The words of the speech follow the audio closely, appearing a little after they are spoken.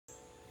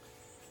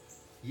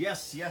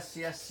Yes, yes,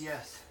 yes,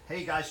 yes.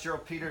 Hey guys,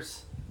 Gerald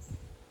Peters.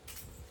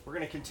 We're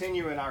going to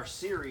continue in our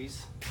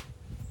series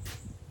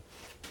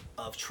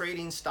of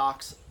trading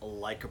stocks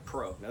like a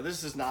pro. Now,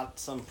 this is not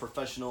some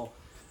professional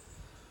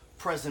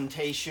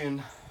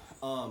presentation.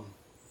 I'm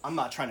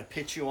not trying to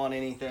pitch you on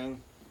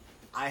anything.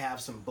 I have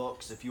some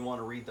books. If you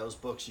want to read those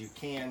books, you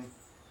can.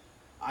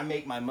 I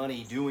make my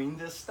money doing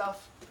this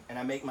stuff, and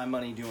I make my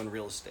money doing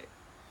real estate.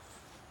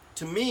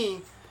 To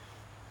me,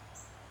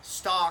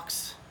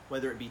 stocks,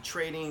 whether it be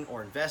trading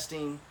or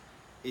investing,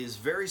 is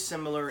very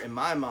similar in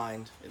my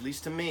mind, at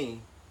least to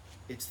me.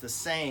 It's the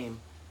same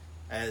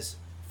as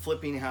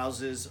flipping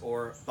houses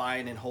or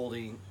buying and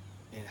holding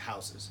in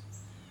houses.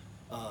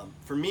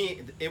 For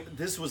me,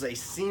 this was a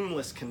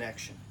seamless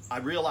connection. I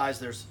realize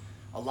there's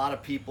a lot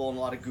of people and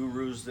a lot of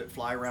gurus that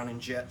fly around in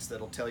jets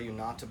that'll tell you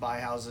not to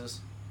buy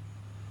houses.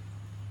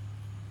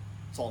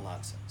 It's all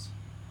nonsense.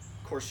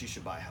 Of course you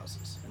should buy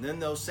houses. And then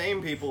those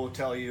same people will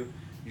tell you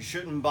you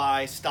shouldn't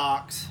buy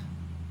stocks.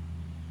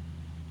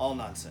 All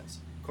nonsense.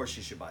 Of course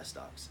you should buy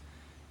stocks.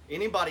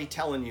 Anybody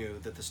telling you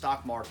that the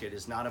stock market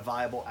is not a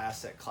viable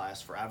asset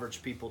class for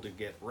average people to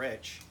get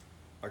rich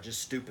are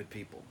just stupid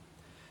people.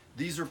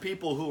 These are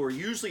people who are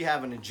usually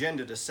have an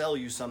agenda to sell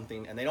you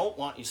something, and they don't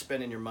want you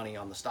spending your money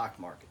on the stock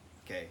market.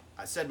 Okay,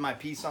 I said my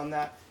piece on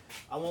that.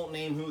 I won't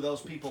name who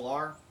those people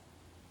are.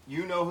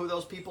 You know who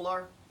those people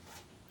are.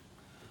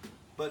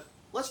 But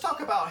let's talk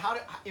about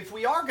if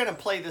we are going to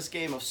play this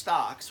game of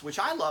stocks, which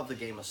I love the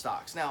game of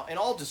stocks. Now, in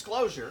all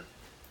disclosure,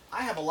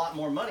 I have a lot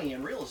more money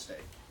in real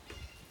estate.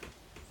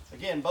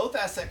 Again, both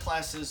asset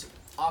classes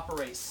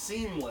operate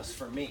seamless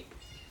for me.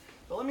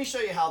 But let me show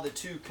you how the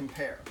two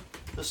compare.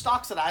 The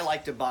stocks that I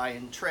like to buy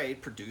and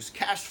trade produce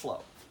cash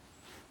flow.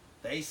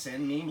 They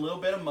send me a little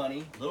bit of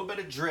money, a little bit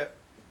of drip.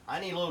 I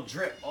need a little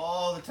drip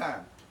all the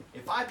time.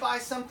 If I buy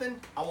something,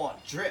 I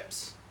want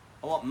drips.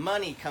 I want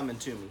money coming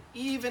to me,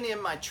 even in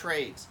my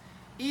trades,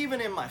 even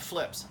in my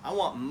flips. I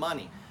want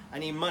money. I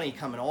need money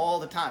coming all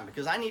the time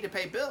because I need to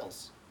pay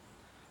bills.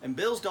 And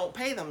bills don't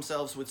pay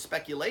themselves with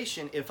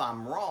speculation if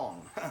I'm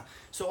wrong.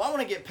 So I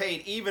want to get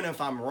paid even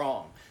if I'm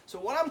wrong. So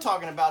what I'm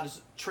talking about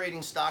is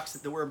trading stocks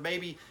that where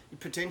maybe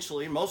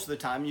potentially most of the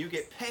time you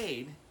get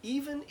paid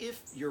even if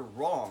you're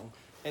wrong,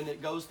 and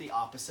it goes the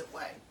opposite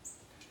way.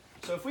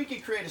 So if we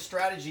could create a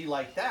strategy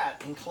like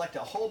that and collect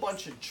a whole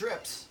bunch of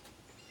drips,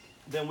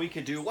 then we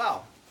could do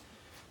well.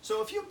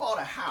 So if you bought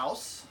a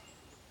house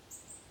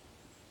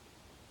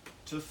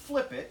to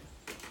flip it,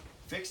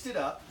 fixed it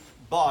up,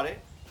 bought it,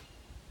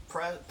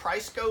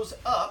 price goes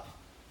up,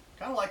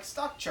 kind of like a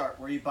stock chart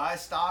where you buy a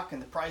stock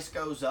and the price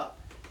goes up,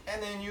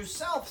 and then you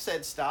sell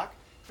said stock.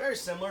 Very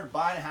similar to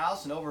buying a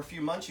house, and over a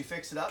few months you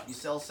fix it up, you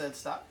sell said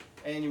stock,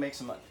 and you make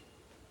some money.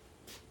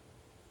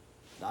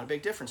 Not a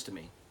big difference to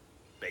me.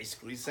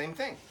 Basically the same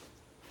thing.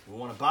 We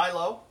want to buy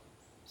low,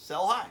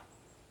 sell high,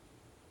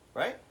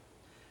 right?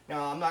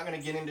 Now, I'm not going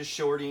to get into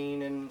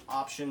shorting and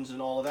options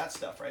and all of that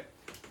stuff, right?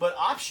 But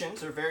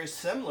options are very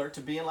similar to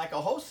being like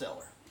a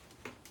wholesaler.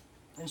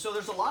 And so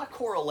there's a lot of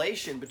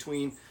correlation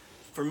between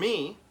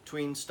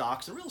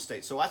stocks and real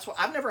estate. So that's why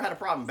I've never had a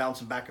problem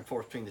bouncing back and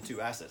forth between the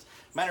two assets.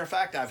 Matter of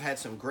fact, I've had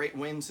some great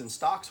wins in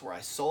stocks where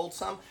I sold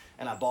some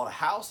and I bought a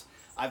house.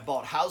 I've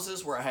bought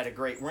houses where I had a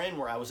great win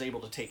where I was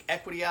able to take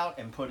equity out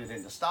and put it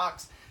into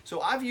stocks.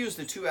 So I've used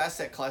the two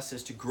asset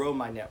classes to grow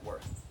my net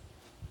worth.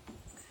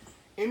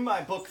 In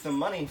my book, The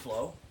Money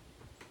Flow,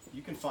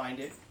 you can find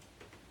it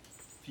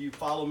if you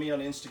follow me on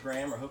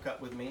Instagram or hook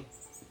up with me.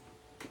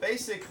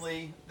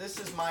 Basically, this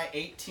is my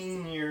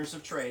 18 years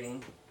of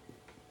trading,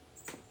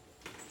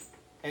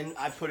 and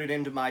I put it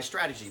into my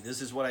strategy.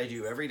 This is what I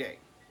do every day.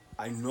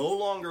 I no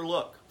longer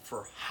look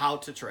for how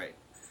to trade.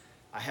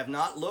 I have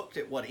not looked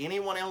at what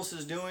anyone else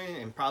is doing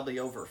in probably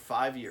over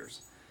 5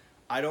 years.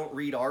 I don't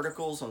read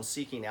articles on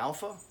Seeking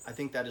Alpha. I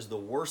think that is the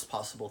worst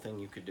possible thing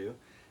you could do.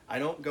 I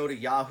don't go to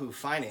Yahoo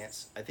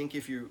Finance. I think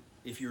if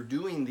you're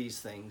doing these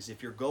things,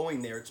 if you're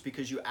going there, it's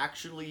because you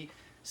actually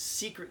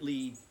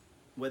secretly,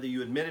 whether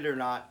you admit it or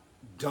not,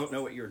 don't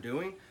know what you're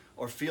doing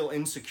or feel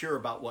insecure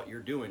about what you're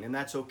doing. And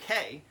that's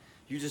okay.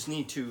 You just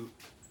need to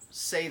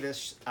say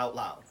this out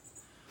loud.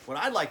 What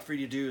I'd like for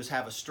you to do is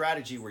have a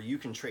strategy where you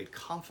can trade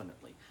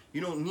confidently. You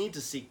don't need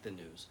to seek the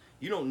news.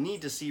 You don't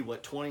need to see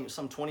what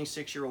some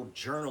 26-year-old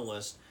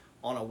journalist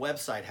on a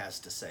website has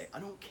to say. I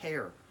don't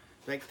care.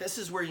 Like, this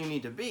is where you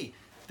need to be.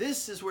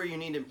 This is where you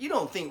need to. You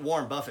don't think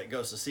Warren Buffett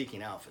goes to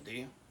Seeking Alpha, do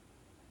you?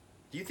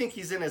 Do you think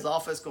he's in his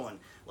office going,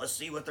 let's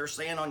see what they're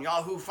saying on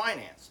Yahoo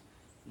Finance?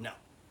 No,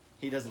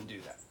 he doesn't do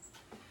that.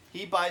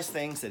 He buys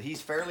things that he's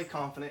fairly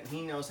confident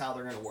he knows how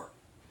they're going to work.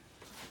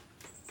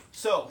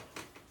 So,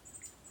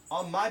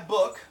 on my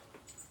book,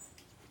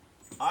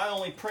 I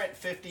only print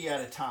 50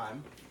 at a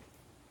time.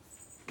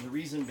 The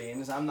reason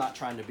being is I'm not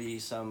trying to be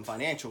some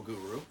financial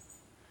guru,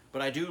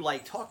 but I do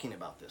like talking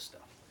about this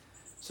stuff.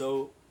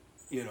 So,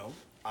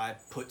 I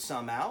put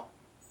some out,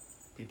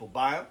 people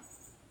buy them,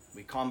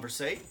 we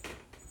conversate.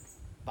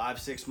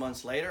 5-6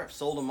 months later, I've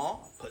sold them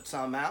all, put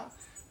some out,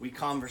 we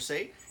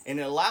conversate, And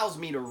it allows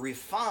me to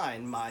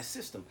refine my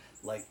system,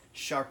 like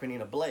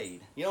sharpening a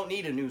blade. You don't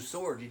need a new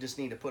sword, you just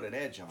need to put an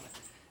edge on it.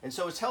 And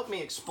so it's helped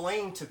me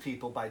explain to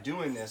people by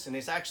doing this, and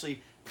it's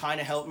actually kind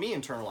of helped me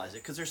internalize it.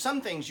 Because there's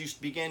some things you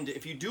begin to,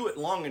 if you do it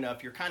long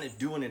enough, you're kind of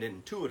doing it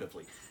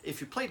intuitively.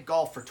 If you played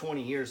golf for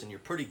 20 years and you're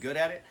pretty good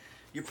at it,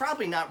 you're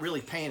probably not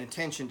really paying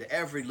attention to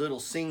every little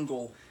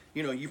single,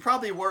 you know, you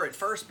probably were at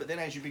first, but then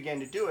as you begin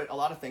to do it, a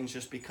lot of things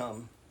just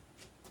become,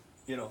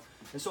 you know.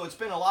 And so it's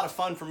been a lot of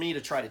fun for me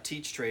to try to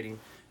teach trading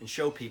and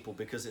show people,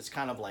 because it's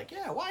kind of like,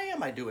 yeah, why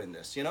am I doing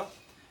this, you know?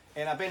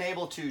 And I've been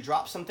able to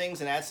drop some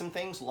things and add some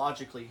things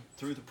logically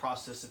through the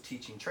process of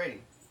teaching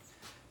trading.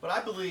 But I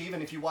believe,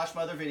 and if you watch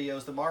my other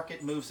videos, the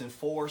market moves in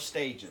 4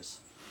 stages.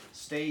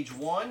 Stage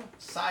 1,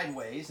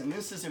 sideways, and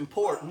this is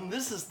important.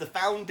 This is the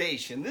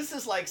foundation. This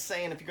is like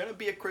saying if you're going to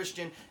be a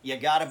Christian, you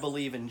got to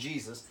believe in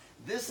Jesus.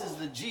 This is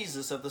the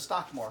Jesus of the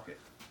stock market.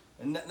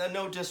 And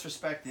no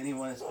disrespect to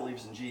anyone that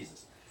believes in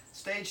Jesus.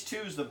 Stage 2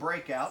 is the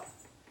breakout.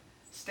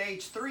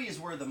 Stage 3 is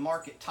where the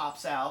market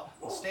tops out.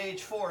 And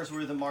stage 4 is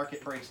where the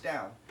market breaks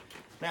down.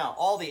 Now,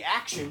 all the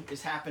action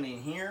is happening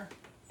here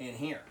and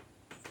here.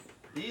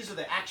 These are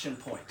the action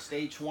points,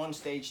 stage 1,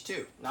 stage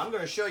 2. Now I'm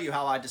going to show you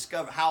how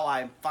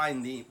I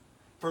find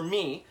for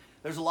me,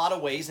 there's a lot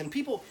of ways, and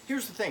people,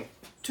 here's the thing,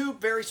 2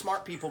 very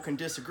smart people can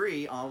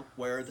disagree on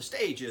where the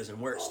stage is and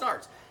where it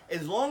starts.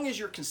 As long as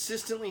you're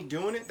consistently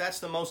doing it, that's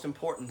the most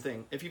important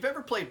thing. If you've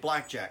ever played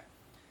blackjack,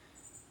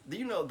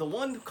 you know, the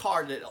one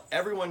card that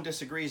everyone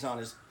disagrees on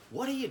is,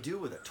 what do you do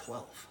with a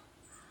 12?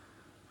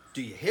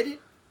 Do you hit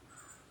it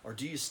or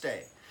do you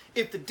stay?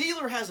 If the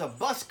dealer has a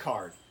bust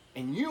card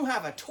and you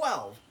have a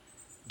 12,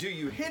 do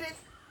you hit it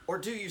or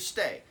do you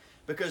stay?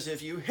 Because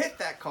if you hit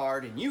that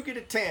card and you get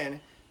a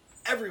 10,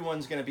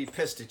 everyone's going to be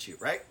pissed at you,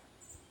 right?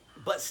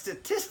 But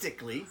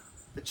statistically,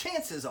 the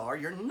chances are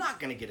you're not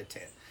going to get a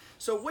 10.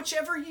 So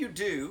whichever you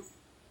do,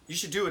 you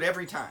should do it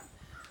every time.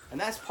 And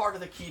that's part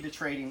of the key to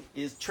trading,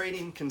 is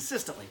trading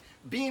consistently.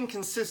 Being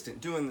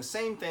consistent, doing the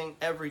same thing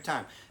every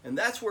time. And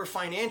that's where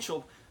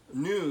financial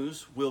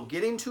news will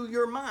get into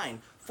your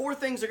mind. 4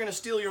 things are going to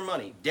steal your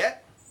money: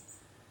 debt,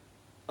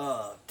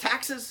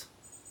 taxes,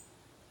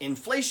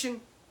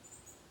 inflation,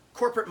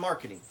 corporate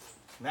marketing.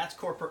 And that's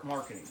corporate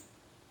marketing.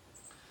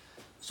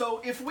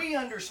 So if we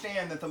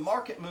understand that the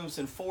market moves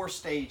in 4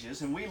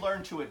 stages, and we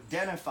learn to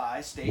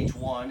identify stage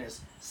 1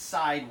 as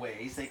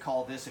sideways, they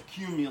call this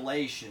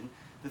accumulation.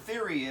 The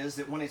theory is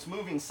that when it's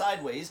moving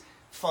sideways,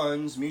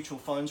 funds, mutual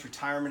funds,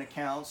 retirement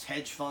accounts,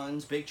 hedge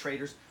funds, big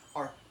traders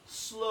are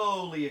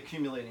slowly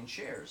accumulating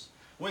shares.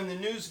 When the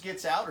news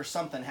gets out or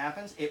something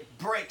happens, it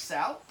breaks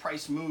out,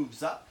 price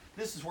moves up.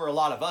 This is where a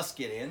lot of us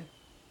get in.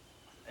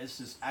 This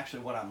is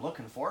actually what I'm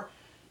looking for.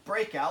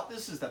 Breakout,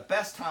 this is the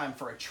best time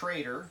for a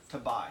trader to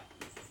buy.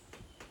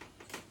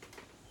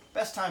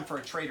 Best time for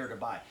a trader to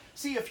buy.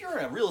 See, if you're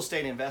a real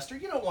estate investor,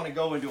 you don't want to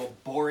go into a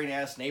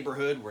boring-ass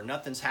neighborhood where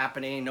nothing's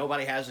happening,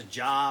 nobody has a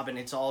job, and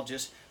it's all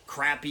just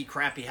crappy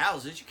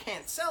houses. You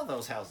can't sell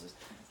those houses.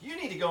 You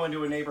need to go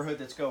into a neighborhood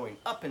that's going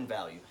up in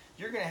value.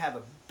 You're going to have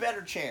a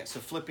better chance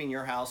of flipping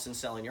your house and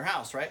selling your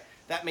house, right?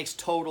 That makes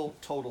total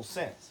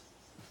sense.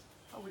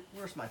 Oh,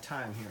 where's my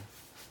time here?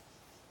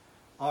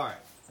 All right,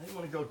 I didn't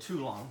want to go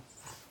too long.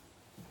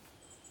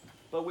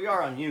 But we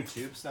are on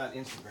YouTube, it's not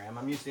Instagram.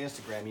 I'm used to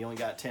Instagram, you only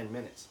got 10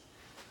 minutes.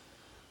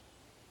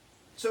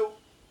 So,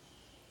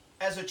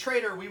 as a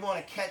trader, we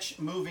want to catch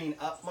moving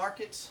up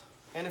markets.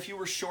 And if you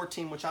were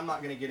shorting, which I'm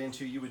not going to get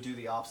into, you would do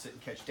the opposite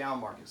and catch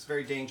down markets. It's a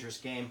very dangerous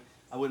game.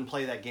 I wouldn't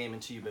play that game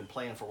until you've been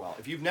playing for a while.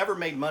 If you've never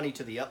made money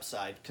to the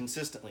upside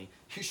consistently,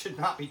 you should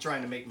not be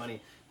trying to make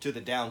money to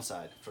the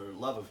downside, for the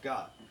love of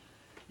God.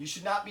 You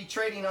should not be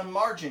trading on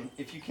margin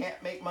if you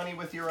can't make money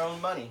with your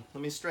own money.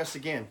 Let me stress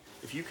again,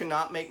 if you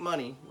cannot make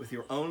money with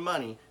your own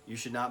money, you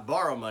should not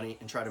borrow money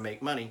and try to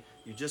make money.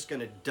 You're just going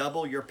to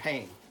double your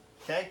pain,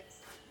 okay?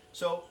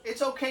 So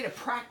it's okay to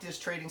practice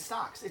trading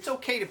stocks. It's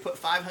okay to put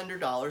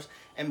 $500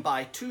 and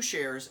buy 2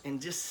 shares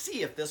and just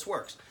see if this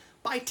works.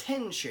 Buy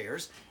 10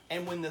 shares,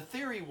 and when the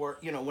theory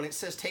works, you know, when it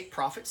says take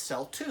profit,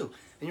 sell 2.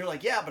 And you're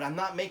like, yeah, but I'm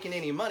not making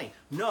any money.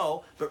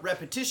 No, but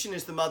repetition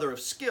is the mother of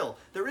skill.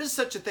 There is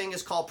such a thing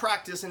as called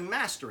practice and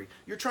mastery.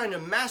 You're trying to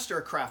master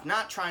a craft,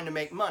 not trying to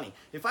make money.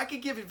 If I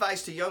could give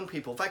advice to young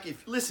people,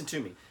 listen to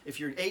me,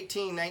 if you're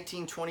 18,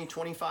 19, 20,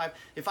 25,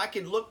 if I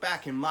could look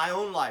back in my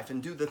own life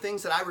and do the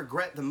things that I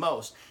regret the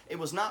most, it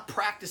was not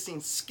practicing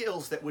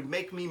skills that would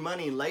make me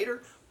money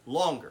later,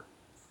 longer.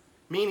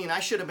 Meaning I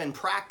should have been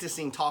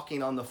practicing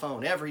talking on the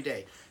phone every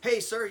day. Hey,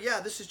 sir,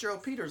 yeah, this is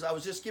Gerald Peters.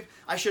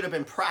 I should have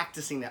been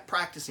practicing that,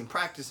 practicing.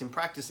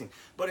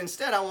 But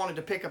instead, I wanted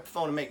to pick up the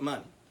phone and make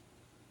money.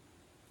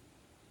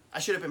 I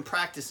should have been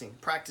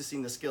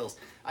practicing the skills.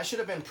 I should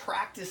have been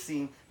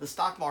practicing the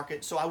stock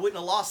market so I wouldn't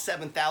have lost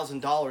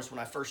 $7,000 when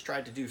I first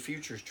tried to do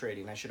futures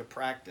trading. I should have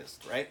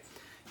practiced, right?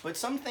 But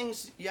some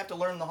things you have to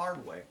learn the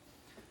hard way.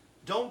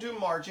 Don't do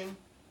margin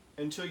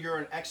until you're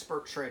an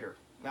expert trader.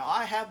 Now,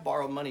 I have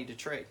borrowed money to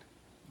trade,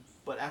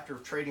 but after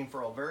trading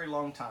for a very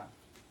long time.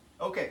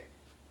 Okay,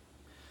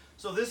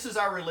 so this is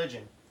our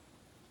religion.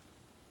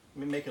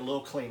 Let me make it a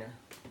little cleaner.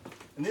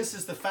 And this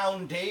is the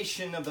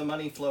foundation of the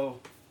money flow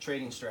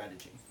trading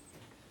strategy.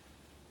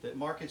 That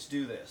markets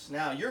do this.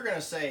 Now you're going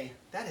to say,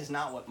 that is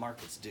not what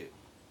markets do.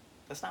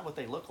 That's not what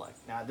they look like.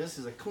 Now this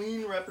is a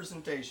clean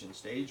representation.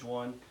 Stage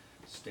 1,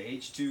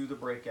 stage 2, the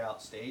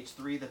breakout, stage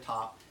 3, the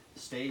top,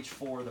 stage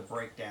 4, the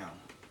breakdown,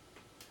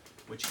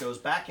 which goes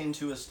back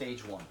into a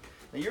stage 1.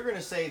 Now you're going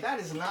to say, that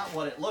is not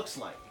what it looks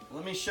like.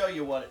 Let me show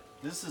you what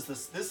this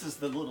is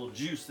the little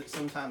juice that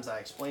sometimes I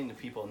explain to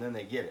people and then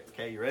they get it.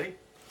 Okay, you ready?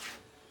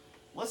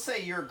 Let's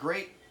say your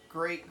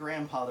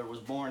great-great-grandfather was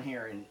born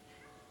here in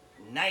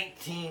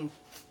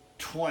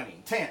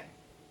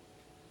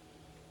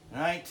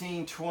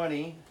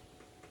 1920,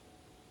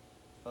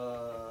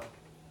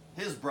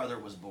 his brother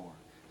was born.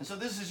 And so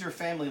this is your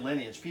family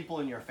lineage, people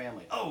in your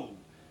family.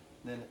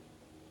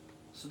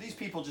 So these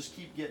people just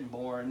keep getting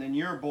born, then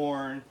you're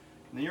born,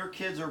 and then your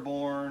kids are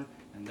born,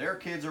 and their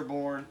kids are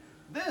born.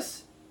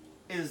 This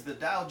is the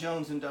Dow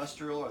Jones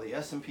Industrial or the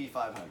S&P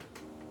 500.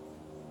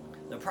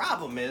 The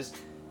problem is,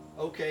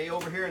 okay,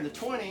 over here in the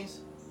 20s,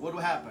 what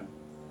would happen?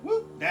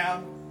 Whoop,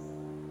 down.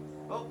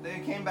 Oh, then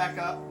it came back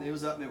up. It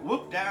was up, and it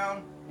whooped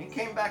down. It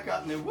came back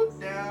up, and then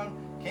whooped down.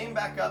 Came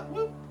back up,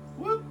 whoop,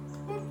 whoop,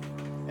 whoop.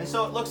 And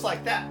so it looks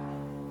like that.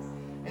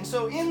 And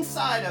so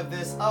inside of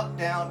this up,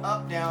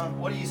 down,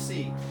 what do you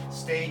see?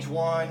 Stage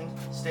 1,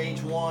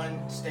 stage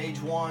 1, stage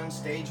 1,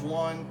 stage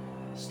 1,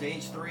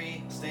 stage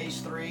 3, stage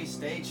 3,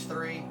 stage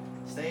 3,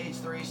 stage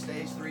 3,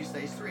 stage 3,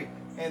 stage 3.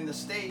 And the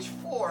stage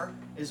 4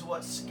 is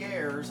what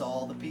scares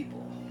all the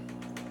people.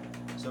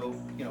 So,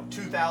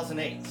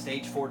 2008,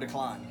 stage 4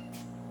 decline.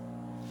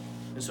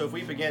 And so if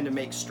we begin to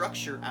make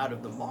structure out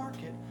of the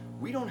market,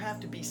 we don't have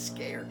to be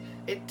scared.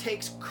 It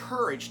takes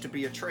courage to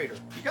be a trader.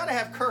 You got to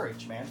have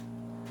courage, man.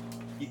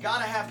 You got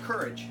to have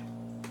courage.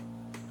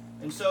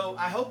 And so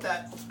I hope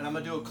that, and I'm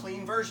going to do a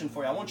clean version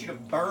for you. I want you to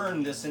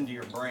burn this into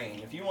your brain.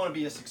 If you want to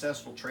be a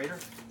successful trader,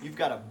 you've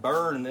got to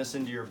burn this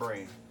into your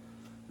brain.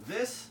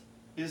 This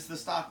is the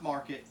stock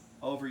market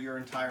over your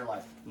entire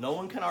life. No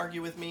one can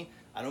argue with me.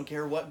 I don't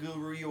care what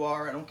guru you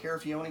are. I don't care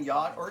if you own a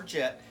yacht or a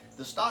jet.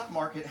 The stock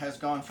market has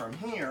gone from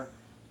here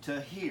to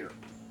here.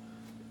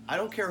 I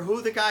don't care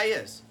who the guy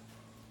is.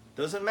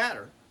 Doesn't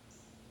matter.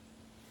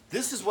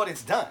 This is what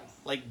it's done.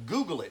 Like,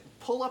 Google it.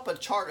 Pull up a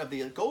chart of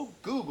go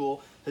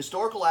Google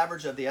historical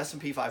average of the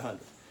S&P 500.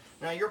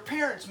 Now, your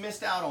parents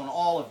missed out on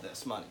all of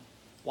this money.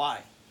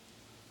 Why?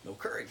 No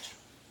courage.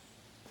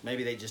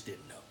 Maybe they just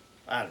didn't know.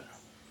 I don't know.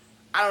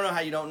 I don't know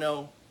how you don't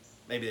know.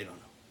 Maybe they don't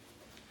know.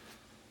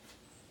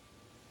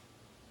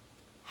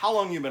 How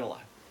long have you been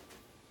alive?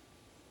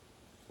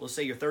 Let's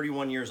say you're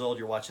 31 years old,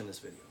 you're watching this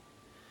video.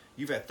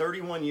 You've had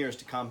 31 years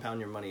to compound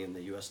your money in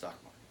the U.S. stock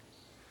market.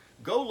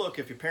 Go look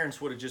if your parents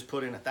would have just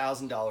put in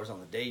 $1,000 on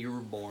the day you were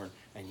born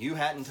and you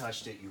hadn't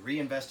touched it, you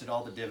reinvested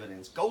all the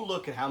dividends. Go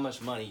look at how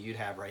much money you'd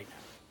have right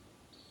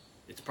now.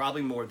 It's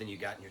probably more than you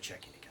got in your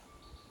checking account.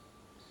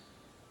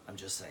 I'm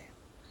just saying.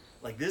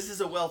 Like, this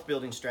is a wealth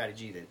building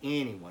strategy that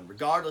anyone,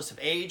 regardless of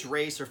age,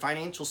 race, or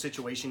financial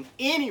situation,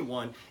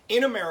 anyone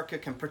in America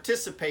can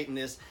participate in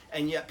this,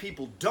 and yet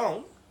people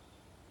don't.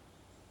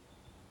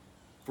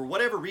 For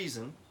whatever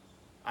reason,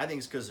 I think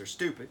it's because they're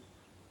stupid.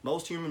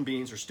 Most human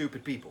beings are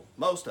stupid people.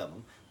 Most of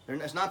them.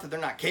 It's not that they're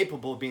not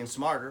capable of being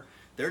smarter.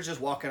 They're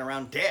just walking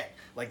around dead,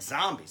 like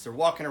zombies. They're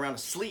walking around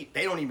asleep.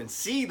 They don't even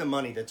see the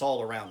money that's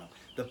all around them.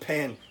 The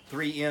pen,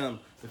 3M,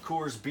 the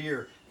Coors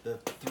beer, the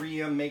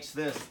 3M makes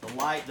this, the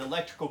light, the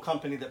electrical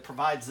company that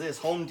provides this,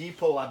 Home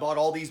Depot. I bought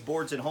all these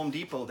boards at Home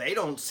Depot. They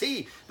don't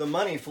see the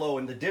money flow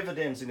and the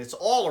dividends, and it's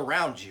all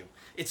around you.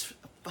 It's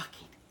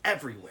fucking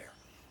everywhere.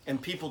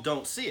 And people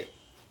don't see it.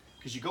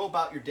 Because you go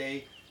about your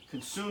day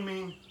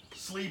consuming,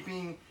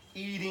 sleeping,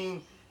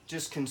 eating,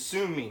 just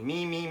consuming.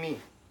 Me.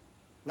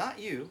 Not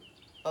you,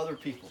 other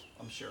people,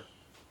 I'm sure.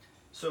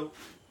 So,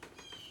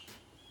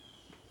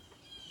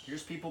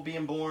 here's people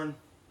being born.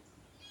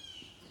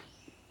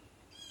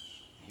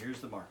 Here's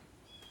the market.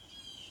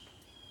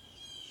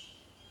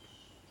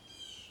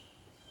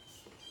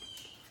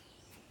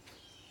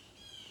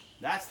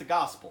 That's the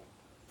gospel.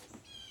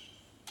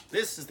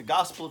 This is the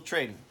gospel of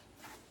trading.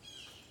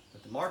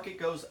 That the market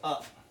goes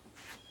up,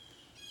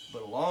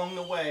 but along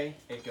the way,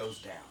 it goes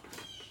down.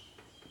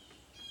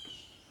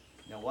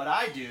 Now, what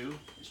I do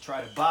is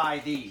try to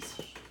buy these.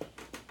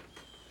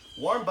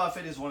 Warren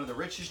Buffett is one of the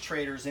richest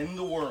traders in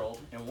the world,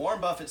 and Warren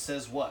Buffett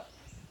says what?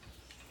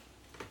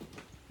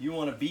 You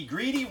want to be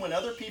greedy when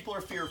other people are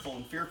fearful,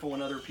 and fearful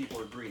when other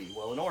people are greedy.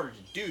 Well, in order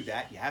to do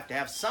that, you have to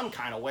have some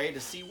kind of way to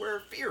see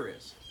where fear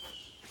is.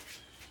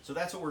 So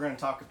that's what we're going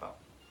to talk about.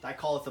 I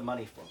call it the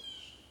money flow.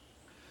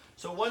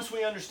 So once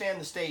we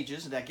understand the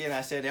stages, and again,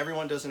 I said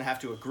everyone doesn't have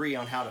to agree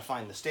on how to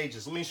find the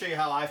stages. Let me show you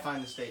how I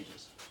find the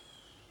stages.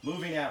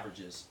 Moving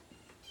averages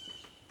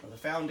are the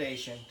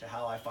foundation to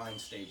how I find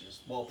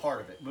stages. Well, part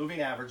of it.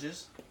 Moving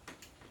averages,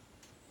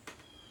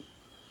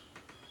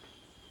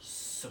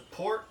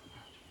 support,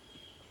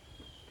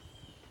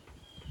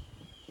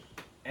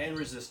 and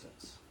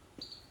resistance.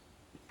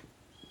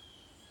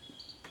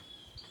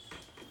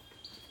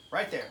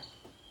 Right there.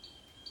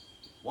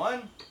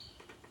 1,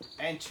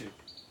 and 2.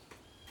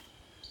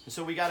 And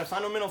so we got a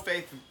fundamental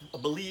faith, a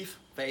belief,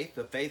 faith,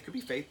 the faith could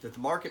be faith, that the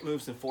market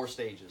moves in 4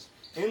 stages.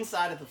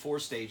 Inside of the 4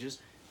 stages,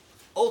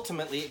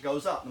 ultimately it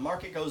goes up. The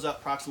market goes up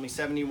approximately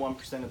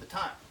 71% of the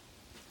time.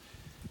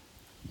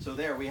 So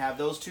there we have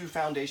those 2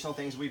 foundational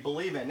things we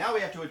believe in. Now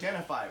we have to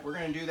identify it. We're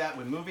going to do that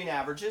with moving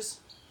averages.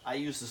 I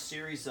use a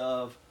series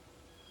of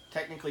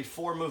technically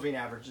 4 moving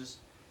averages,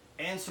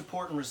 and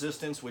support and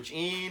resistance, which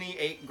any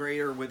 8th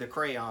grader with a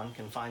crayon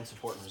can find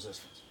support and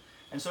resistance.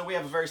 And so we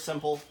have a very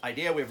simple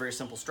idea, we have a very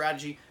simple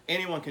strategy.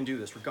 Anyone can do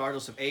this,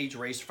 regardless of age,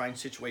 race, or financial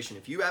situation.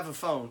 If you have a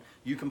phone,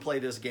 you can play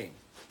this game.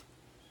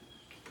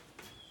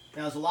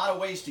 Now there's a lot of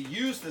ways to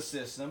use the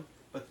system,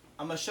 but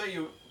I'm going to show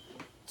you,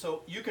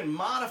 so you can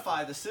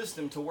modify the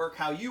system to work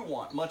how you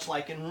want, much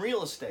like in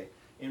real estate.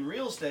 In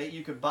real estate,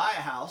 you could buy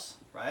a house,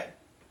 right?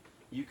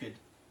 You could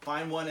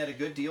find one at a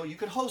good deal. You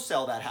could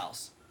wholesale that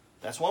house.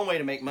 That's one way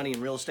to make money in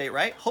real estate,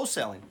 right?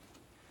 Wholesaling.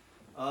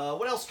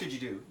 What else could you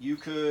do? You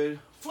could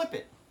flip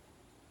it.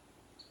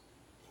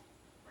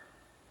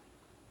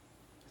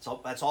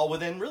 That's all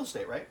within real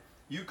estate, right?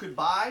 You could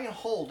buy and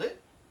hold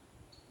it.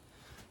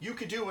 You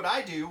could do what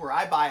I do, where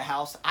I buy a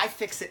house, I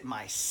fix it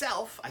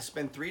myself. I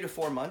spend 3 to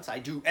 4 months. I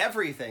do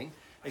everything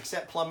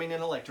except plumbing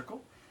and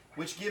electrical,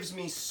 which gives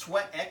me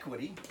sweat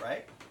equity,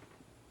 right?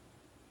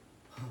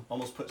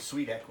 Almost put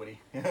sweet equity.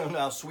 You know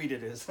how sweet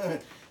it is.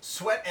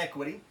 Sweat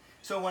equity.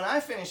 So when I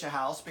finish a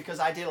house,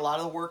 because I did a lot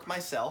of the work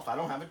myself, I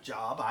don't have a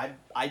job,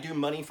 I do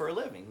money for a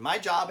living. My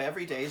job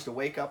every day is to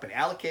wake up and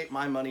allocate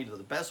my money to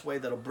the best way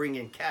that'll bring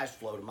in cash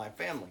flow to my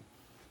family.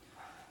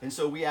 And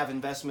so we have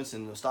investments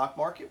in the stock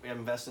market, we have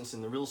investments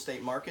in the real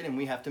estate market, and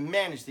we have to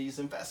manage these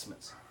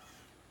investments.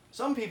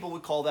 Some people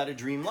would call that a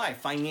dream life,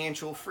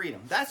 financial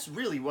freedom. That's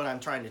really what I'm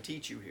trying to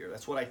teach you here.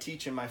 That's what I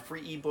teach in my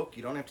free ebook,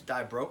 You Don't Have to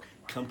Die Broke,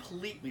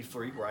 completely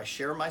free, where I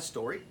share my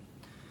story.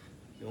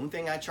 The only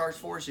thing I charge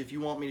for is if you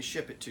want me to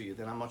ship it to you,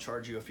 then I'm going to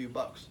charge you a few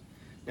bucks.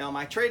 Now,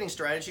 my trading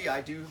strategy, I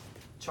do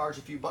charge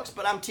a few bucks,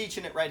 but I'm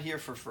teaching it right here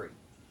for free.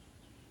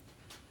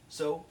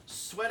 So,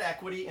 sweat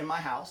equity in my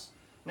house.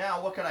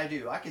 Now, what could I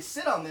do? I could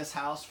sit on this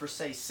house for,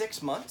 say,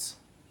 6 months.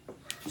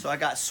 So I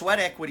got sweat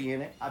equity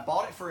in it. I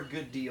bought it for a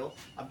good deal.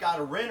 I've got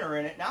a renter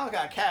in it. Now I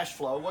got cash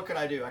flow. What could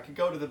I do? I could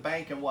go to the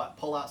bank and what?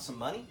 Pull out some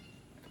money.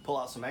 I could pull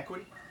out some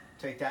equity.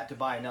 Take that to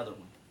buy another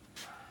one.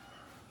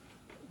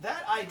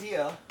 That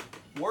idea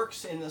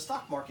works in the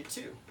stock market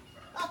too.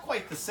 Not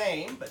quite the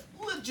same, but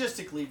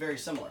logistically very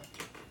similar.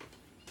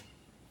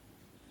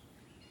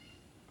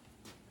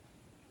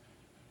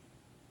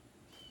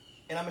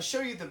 And I'm going to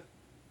show you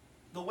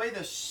the way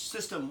the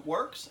system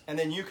works, and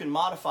then you can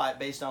modify it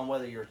based on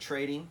whether you're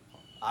trading,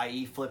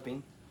 i.e.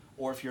 flipping,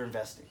 or if you're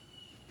investing.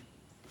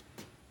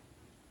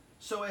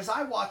 So as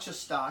I watch a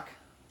stock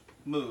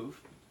move,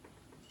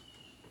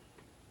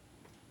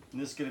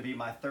 and this is going to be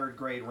my 3rd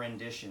grade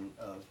rendition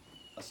of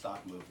a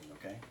stock moving,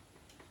 okay?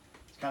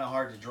 It's kind of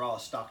hard to draw a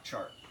stock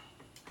chart.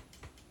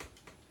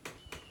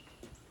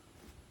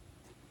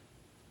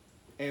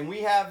 And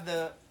we have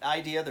the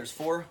idea, there's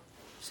 4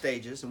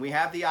 stages, and we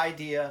have the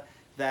idea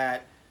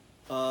that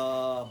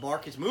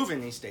markets move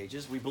in these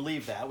stages. We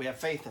believe that. We have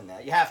faith in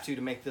that. You have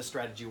to make this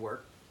strategy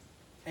work.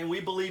 And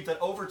we believe that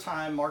over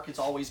time, markets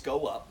always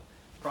go up.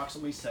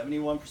 Approximately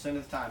 71%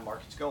 of the time,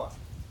 markets go up.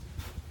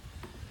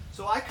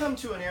 So I come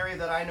to an area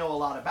that I know a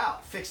lot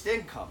about, fixed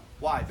income.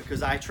 Why?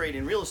 Because I trade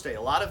in real estate.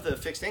 A lot of the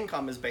fixed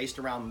income is based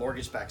around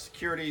mortgage-backed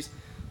securities,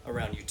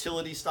 around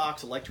utility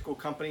stocks, electrical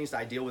companies.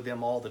 I deal with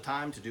them all the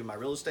time to do my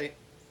real estate.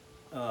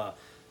 So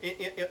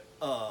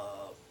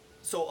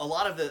a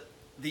lot of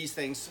these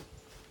things.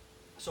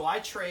 So I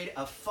trade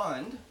a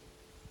fund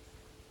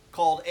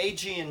called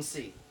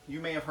AGNC.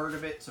 You may have heard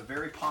of it. It's a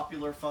very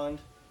popular fund.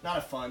 Not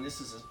a fund.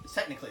 It's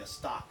technically a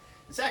stock.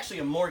 It's actually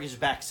a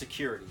mortgage-backed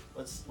security.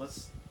 Let's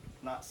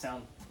not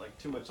sound like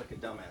too much like a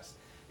dumbass.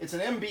 It's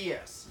an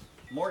MBS,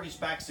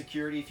 mortgage-backed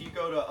security. If you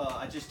go to,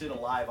 I just did a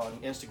live on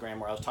Instagram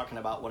where I was talking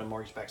about what a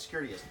mortgage-backed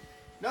security is.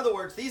 In other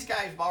words, these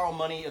guys borrow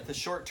money at the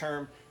short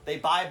term. They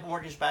buy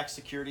mortgage-backed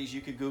securities. You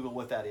could Google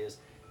what that is.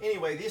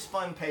 Anyway, this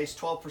fund pays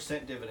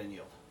 12% dividend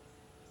yield.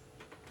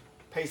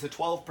 Pays a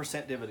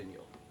 12% dividend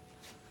yield.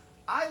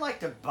 I like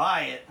to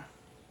buy it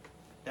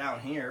down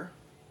here.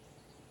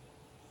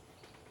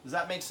 Does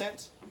that make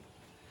sense?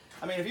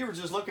 I mean, if you were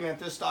just looking at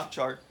this stock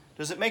chart,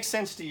 does it make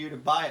sense to you to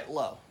buy it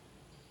low?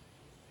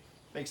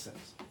 Makes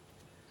sense.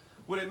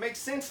 Would it make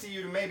sense to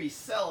you to maybe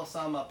sell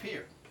some up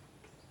here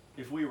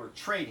if we were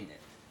trading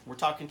it? We're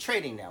talking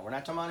trading now. We're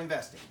not talking about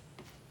investing.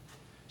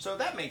 So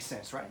that makes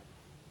sense, right?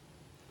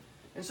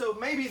 And so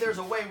maybe there's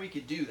a way we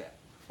could do that.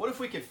 What if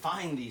we could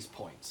find these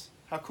points?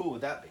 How cool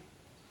would that be?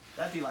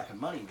 That'd be like a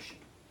money machine.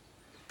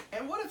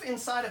 And what if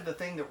inside of the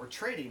thing that we're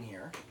trading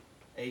here,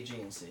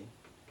 AGNC,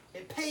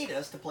 it paid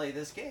us to play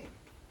this game?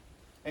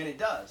 And it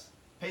does.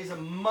 Pays a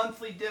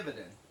monthly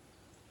dividend.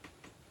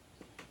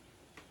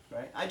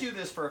 Right? I do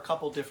this for a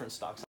couple different stocks.